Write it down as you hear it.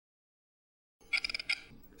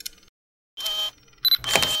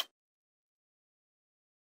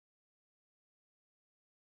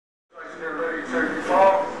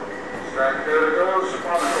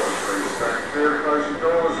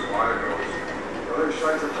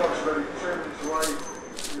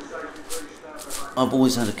I've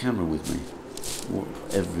always had a camera with me,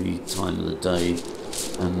 every time of the day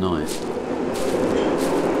and night.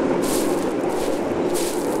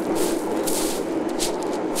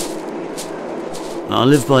 I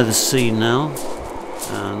live by the sea now,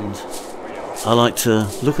 and I like to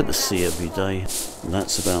look at the sea every day.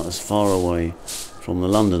 That's about as far away from the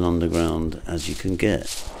London Underground as you can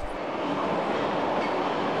get.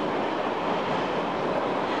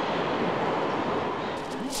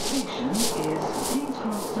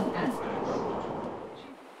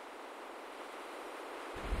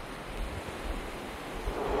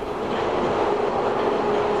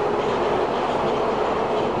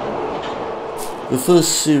 The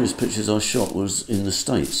first serious pictures I shot was in the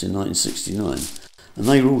States in 1969, and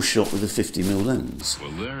they were all shot with a 50mm lens.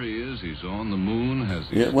 Well, there he is. He's on the moon.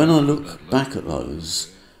 Yeah, when I look back at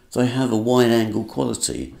those, they have a wide-angle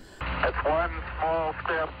quality. It's one small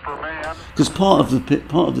step for man. Because part of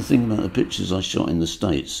the thing about the pictures I shot in the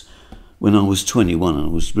States when I was 21 and I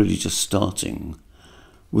was really just starting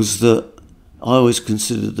was that I always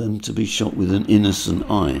considered them to be shot with an innocent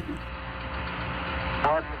eye.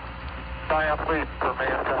 I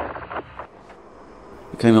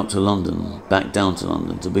came up to London, back down to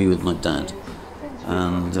London to be with my dad,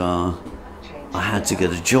 and I had to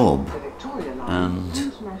get a job,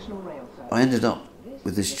 and I ended up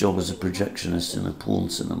with this job as a projectionist in a porn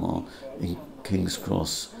cinema in King's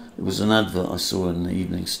Cross. It was an advert I saw in the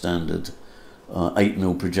Evening Standard,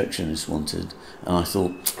 8mm projectionist wanted, and I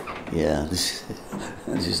thought, yeah, this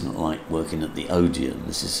is not like working at the Odeon.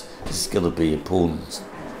 This has got to be a porn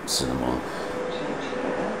cinema.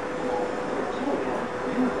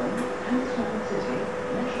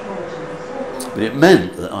 But it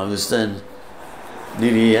meant that I was then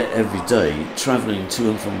nearly every day travelling to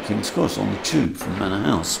and from King's Cross on the tube from Manor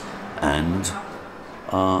House, and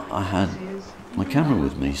I had my camera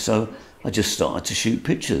with me, so I just started to shoot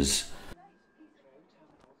pictures.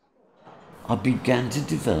 I began to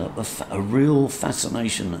develop a real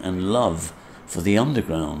fascination and love for the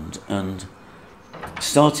underground, and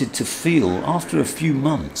started to feel, after a few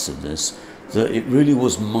months of this, that it really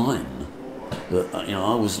was mine. That,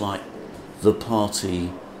 I was like the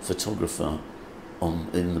party photographer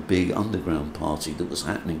in the big underground party that was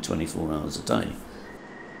happening 24 hours a day.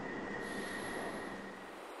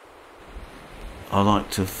 I like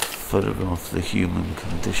to photograph the human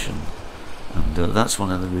condition, and that's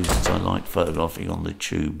one of the reasons I like photographing on the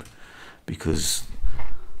tube, because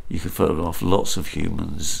you can photograph lots of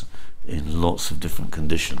humans in lots of different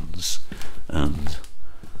conditions, and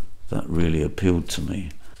that really appealed to me.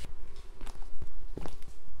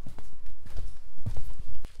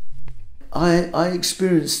 I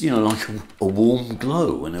experienced, like a warm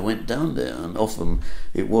glow when I went down there, and often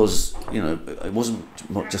it was, it wasn't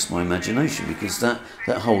just my imagination, because that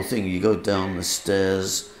whole thing, you go down the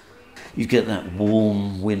stairs, you get that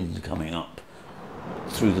warm wind coming up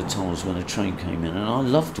through the tunnels when a train came in, and I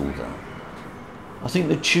loved all that. I think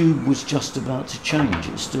the tube was just about to change.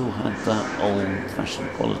 It still had that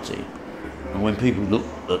old-fashioned quality. And when people look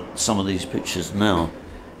at some of these pictures now,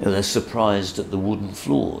 they're surprised at the wooden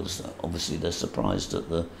floors. Obviously, they're surprised at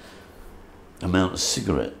the amount of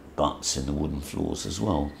cigarette butts in the wooden floors as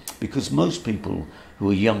well. Because most people who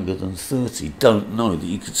are younger than 30 don't know that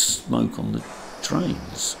you could smoke on the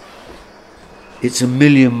trains. It's a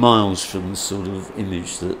million miles from the sort of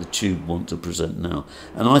image that the tube want to present now.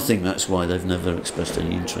 And I think that's why they've never expressed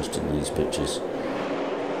any interest in these pictures.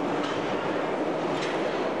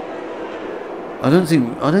 I don't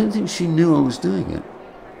think she knew I was doing it.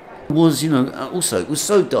 It was, also, it was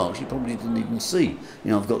so dark she probably didn't even see.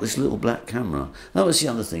 I've got this little black camera. That was the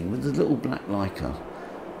other thing, with the little black Leica.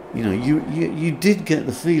 You did get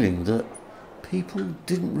the feeling that people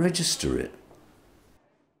didn't register it.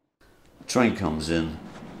 A train comes in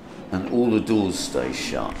and all the doors stay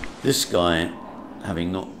shut. This guy,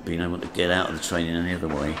 having not been able to get out of the train in any other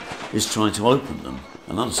way, is trying to open them.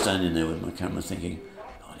 And I'm standing there with my camera thinking,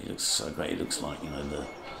 oh, he looks so great. He looks like, the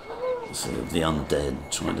sort of the undead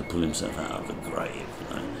trying to pull himself out of the grave.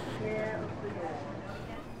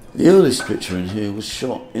 The earliest picture in here was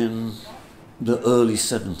shot in the early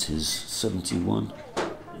 70s, 71.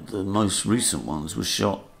 The most recent ones were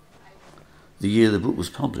shot the year the book was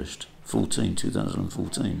published,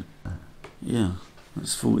 2014. Yeah,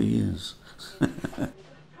 that's 40 years.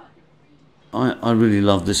 I really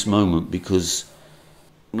love this moment because,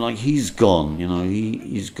 he's gone,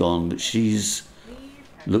 he's gone, but she's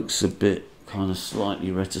looks a bit kind of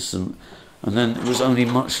slightly reticent. And then it was only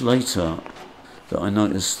much later that I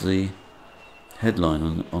noticed the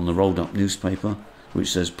headline on the rolled up newspaper,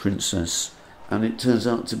 which says Princess and it turns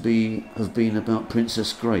out to have been about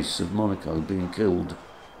Princess Grace of Monaco being killed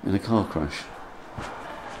in a car crash.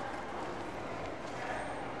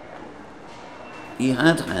 He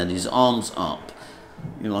had his arms up,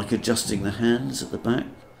 like adjusting the hands at the back,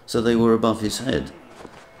 so they were above his head.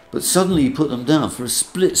 But suddenly he put them down for a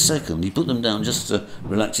split second. He put them down just to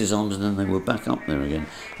relax his arms, and then they were back up there again.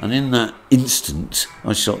 And in that instant,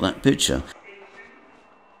 I shot that picture.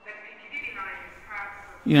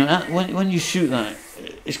 When you shoot that,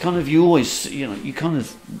 it's kind of, you always,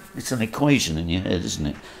 it's an equation in your head, isn't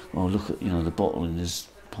it? Oh, look at, the bottle in his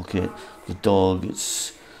pocket, the dog,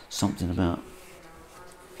 it's something about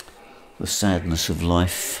the sadness of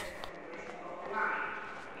life.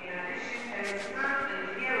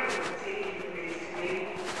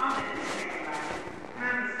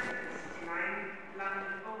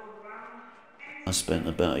 I spent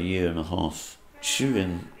about a year and a half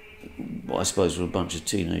shooting what I suppose were a bunch of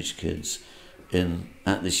teenage kids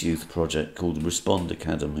at this youth project called the Respond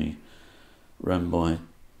Academy, run by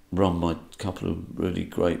a couple of really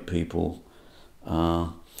great people,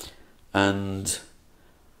 and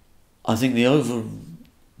I think the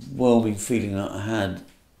overwhelming feeling that I had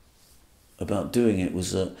about doing it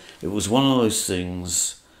was that it was one of those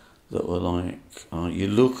things that were like, you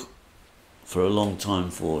look for a long time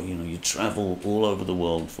for, you travel all over the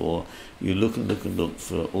world for, you look and look and look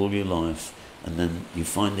for all your life, and then you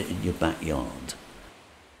find it in your backyard.